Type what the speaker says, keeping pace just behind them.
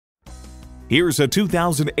Here's a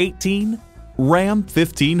 2018 Ram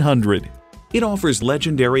 1500. It offers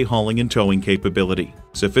legendary hauling and towing capability,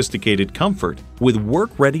 sophisticated comfort with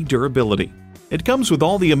work-ready durability. It comes with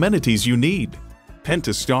all the amenities you need: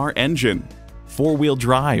 Pentastar engine, four-wheel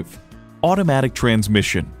drive, automatic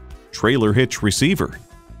transmission, trailer hitch receiver,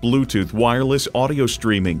 Bluetooth wireless audio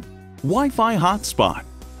streaming, Wi-Fi hotspot,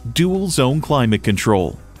 dual zone climate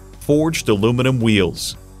control, forged aluminum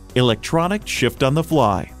wheels, electronic shift on the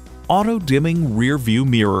fly, auto dimming rear view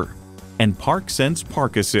mirror, and Park Sense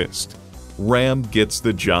Park Assist. Ram gets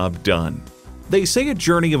the job done. They say a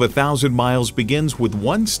journey of 1,000 miles begins with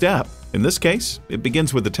one step. In this case, it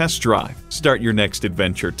begins with a test drive. Start your next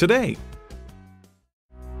adventure today.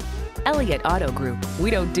 Elliott Auto Group. We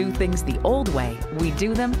don't do things the old way, we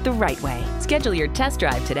do them the right way. Schedule your test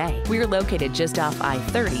drive today. We're located just off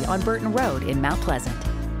I-30 on Burton Road in Mount Pleasant.